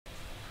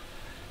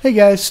Hey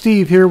guys,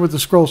 Steve here with the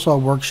Scroll Saw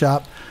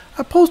Workshop.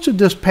 I posted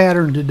this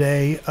pattern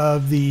today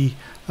of the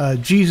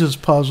Jesus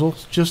puzzle,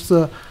 just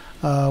the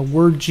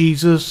word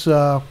Jesus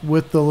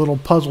with the little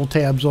puzzle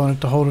tabs on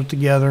it to hold it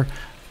together.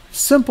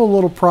 Simple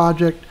little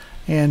project,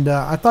 and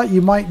I thought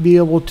you might be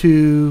able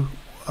to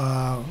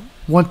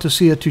want to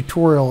see a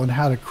tutorial on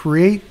how to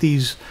create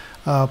these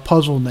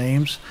puzzle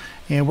names.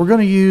 And we're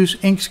going to use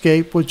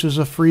Inkscape, which is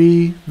a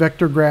free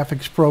vector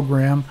graphics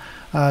program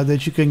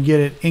that you can get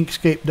at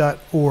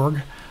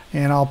inkscape.org.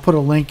 And I'll put a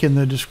link in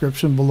the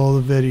description below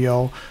the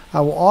video.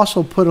 I will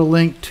also put a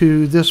link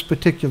to this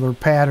particular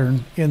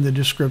pattern in the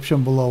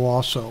description below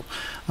also.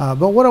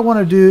 But what I want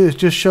to do is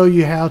just show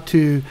you how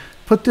to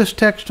put this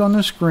text on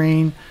the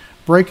screen,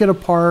 break it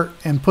apart,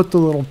 and put the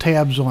little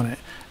tabs on it.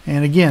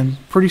 And again,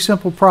 pretty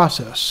simple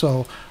process.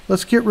 So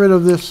let's get rid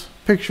of this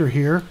picture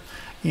here.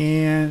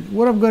 And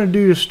what I'm going to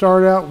do to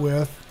start out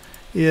with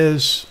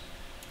is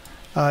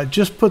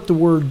just put the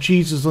word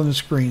Jesus on the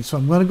screen. So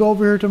I'm going to go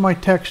over here to my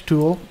text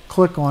tool,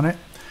 click on it,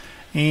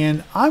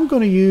 and I'm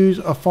going to use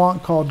a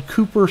font called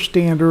Cooper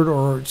Standard,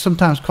 or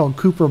sometimes called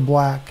Cooper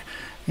Black,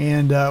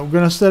 and we're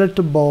going to set it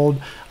to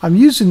bold. I'm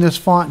using this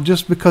font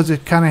just because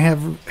it kind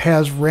of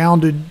has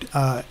rounded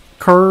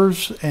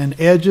curves and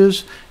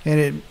edges, and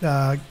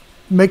it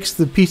makes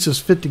the pieces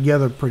fit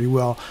together pretty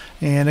well.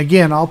 And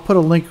again, I'll put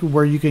a link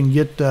where you can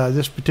get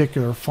this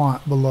particular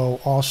font below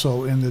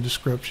also in the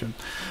description.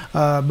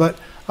 But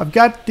I've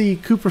got the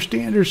Cooper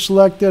Standard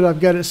selected. I've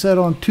got it set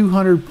on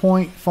 200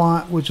 point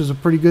font, which is a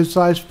pretty good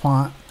sized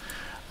font.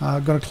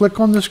 I'm going to click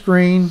on the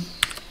screen,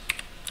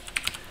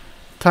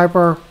 type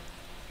our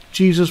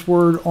Jesus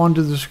word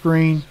onto the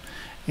screen,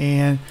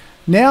 and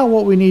now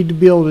what we need to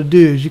be able to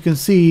do is, you can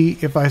see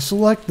if I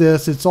select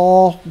this, it's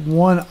all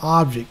one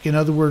object. In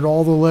other words,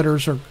 all the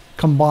letters are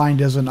combined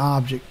as an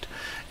object,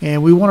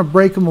 and we want to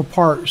break them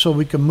apart so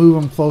we can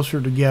move them closer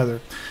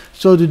together.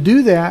 So to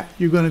do that,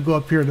 you're going to go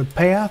up here to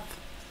Path,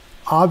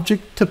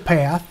 Object to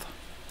Path,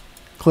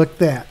 click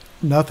that,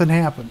 nothing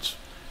happens.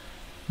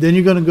 Then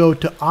you're going to go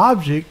to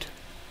Object,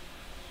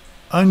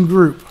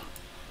 Ungroup,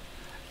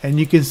 and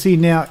you can see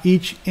now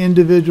each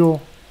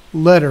individual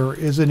letter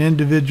is an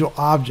individual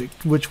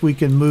object which we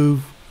can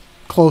move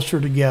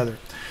closer together.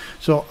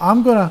 So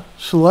I'm going to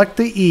select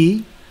the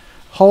E,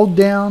 hold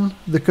down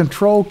the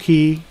Control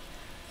key,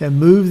 and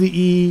move the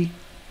E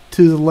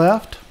to the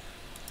left.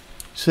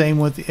 Same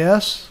with the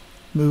S,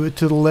 move it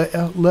to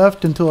the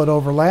left until it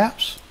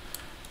overlaps.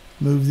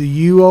 Move the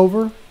U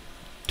over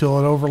till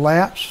it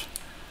overlaps,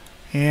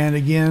 and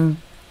again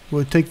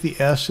we'll take the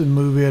S and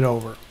move it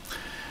over.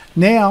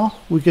 Now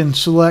we can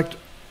select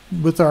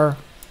with our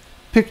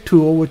pick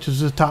tool, which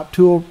is the top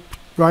tool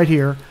right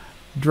here,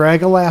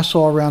 drag a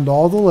lasso around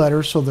all the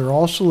letters so they're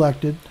all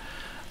selected.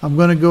 I'm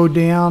going to go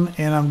down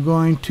and I'm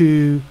going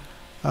to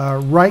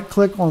right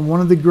click on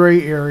one of the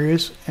gray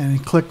areas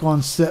and click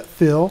on Set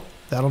Fill.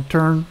 That'll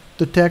turn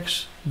the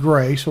text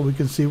gray so we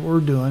can see what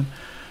we're doing.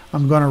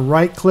 I'm going to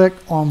right click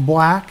on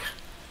black,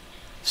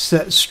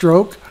 set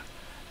stroke,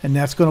 and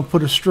that's going to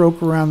put a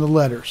stroke around the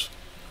letters.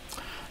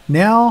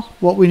 Now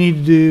what we need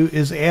to do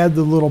is add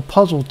the little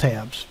puzzle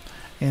tabs.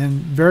 And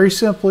very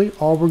simply,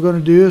 all we're going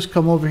to do is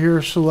come over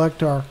here,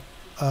 select our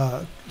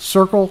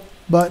circle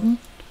button.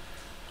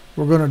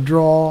 We're going to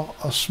draw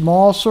a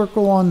small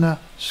circle on the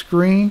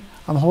screen.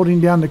 I'm holding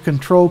down the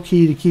Control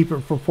key to keep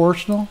it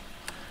proportional.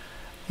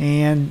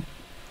 And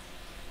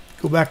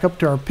go back up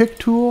to our pick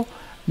tool.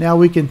 Now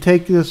we can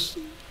take this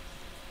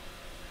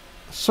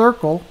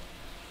circle,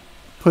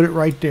 put it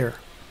right there.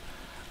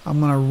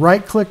 I'm going to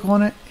right click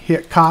on it,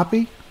 hit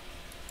copy,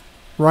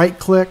 right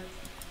click,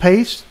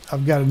 paste.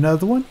 I've got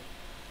another one.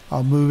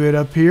 I'll move it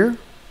up here,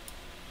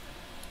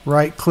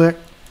 right click,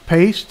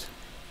 paste,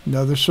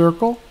 another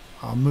circle.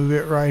 I'll move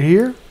it right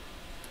here,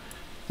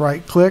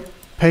 right click,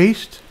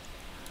 paste.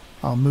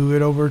 I'll move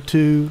it over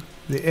to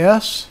the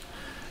S.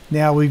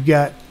 Now we've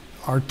got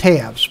our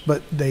tabs,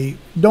 but they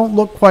don't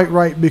look quite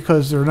right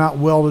because they're not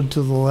welded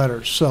to the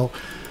letters. So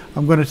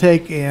I'm going to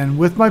take, and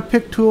with my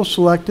pick tool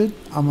selected,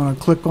 I'm going to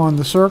click on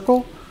the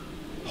circle,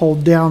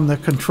 hold down the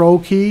Control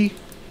key,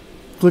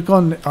 hold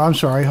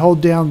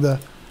down the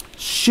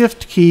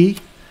Shift key.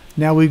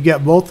 Now we've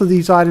got both of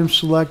these items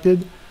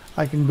selected.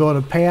 I can go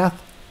to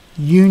Path,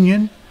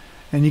 Union,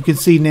 and you can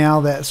see now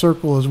that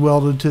circle is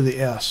welded to the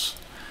S.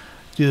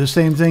 Do the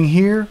same thing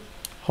here,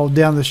 hold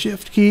down the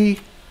Shift key,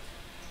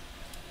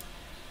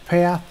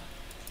 Path,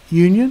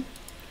 Union,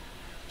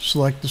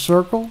 select the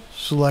circle,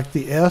 select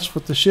the S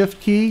with the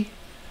Shift key,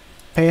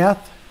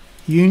 Path,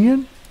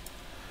 Union,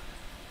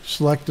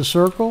 select the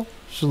circle,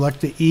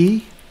 select the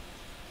E,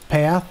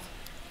 Path,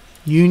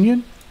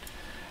 Union,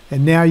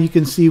 and now you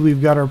can see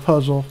we've got our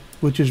puzzle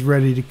which is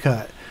ready to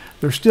cut.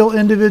 They're still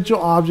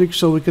individual objects,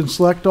 so we can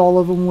select all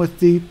of them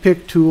with the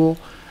pick tool,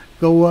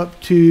 go up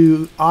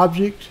to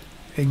Object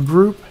and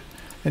Group,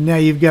 and now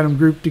you've got them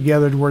grouped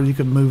together to where you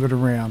can move it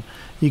around.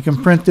 You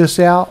can print this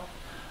out.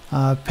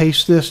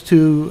 paste this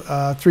to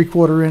a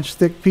 3/4 inch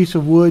thick piece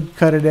of wood,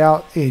 cut it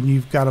out, and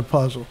you've got a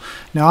puzzle.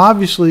 Now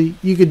obviously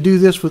you could do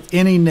this with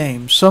any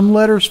name. Some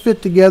letters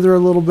fit together a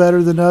little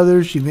better than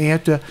others. You may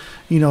have to,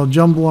 you know,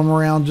 jumble them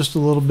around just a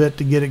little bit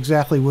to get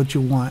exactly what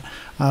you want.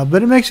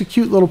 But it makes a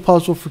cute little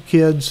puzzle for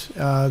kids.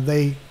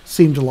 They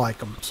seem to like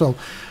them. So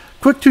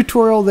quick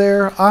tutorial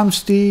there. I'm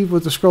Steve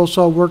with the Scroll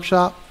Saw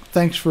Workshop.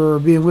 Thanks for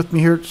being with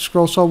me here at the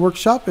Scroll Saw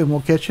Workshop, and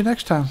we'll catch you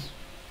next time.